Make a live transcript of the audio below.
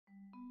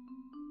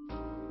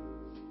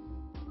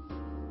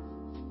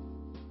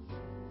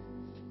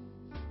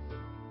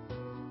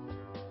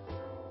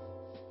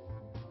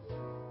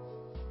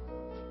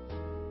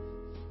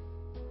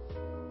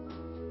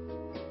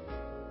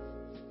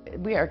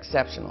we are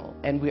exceptional,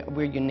 and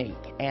we're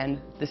unique.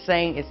 And the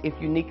saying is, if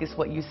unique is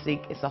what you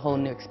seek, it's a whole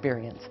new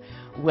experience.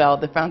 Well,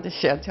 the Fountain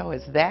Chateau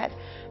is that,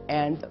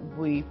 and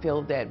we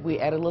feel that we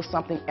add a little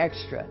something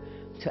extra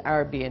to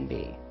our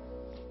B&B.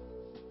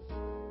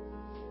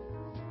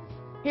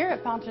 Here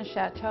at Fountain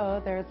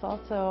Chateau, there's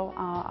also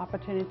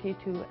opportunity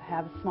to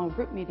have small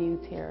group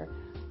meetings here,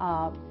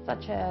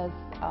 such as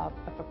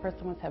if a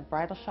person wants to have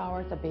bridal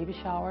showers or baby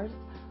showers,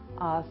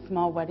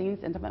 small weddings,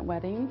 intimate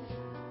weddings,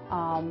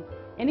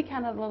 any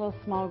kind of little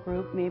small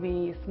group,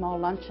 maybe small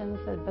luncheons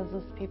that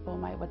business people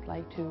would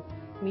like to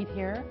meet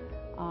here.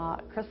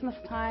 Christmas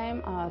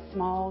time,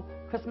 small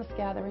Christmas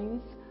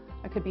gatherings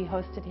could be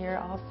hosted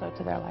here also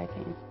to their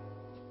liking.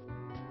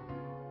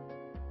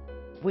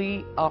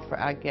 We offer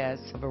our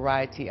guests a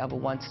variety of a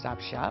one-stop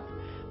shop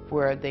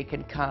where they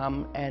can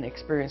come and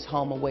experience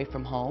home away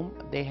from home.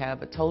 They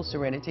have a total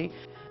serenity.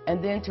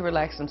 And then to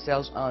relax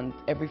themselves on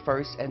every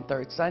first and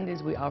third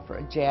Sundays, we offer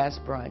a jazz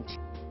brunch.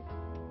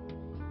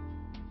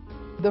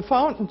 The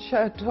Fountain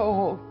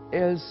Chateau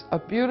is a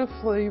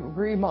beautifully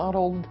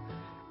remodeled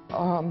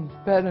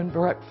bed and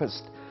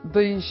breakfast.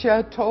 The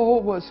chateau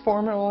was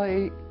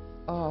formerly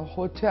a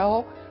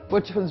hotel,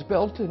 which was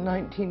built in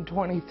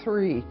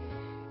 1923.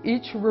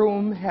 Each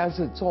room has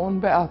its own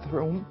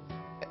bathroom,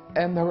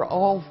 and they're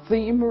all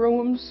theme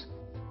rooms.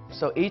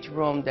 So each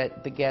room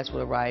that the guests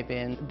will arrive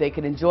in, they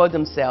can enjoy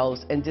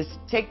themselves and just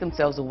take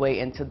themselves away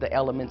into the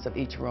elements of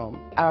each room.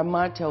 Our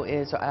motto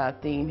is, or our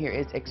theme here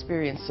is,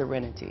 experience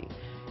serenity.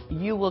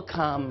 You will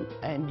come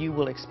and you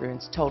will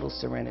experience total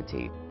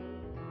serenity.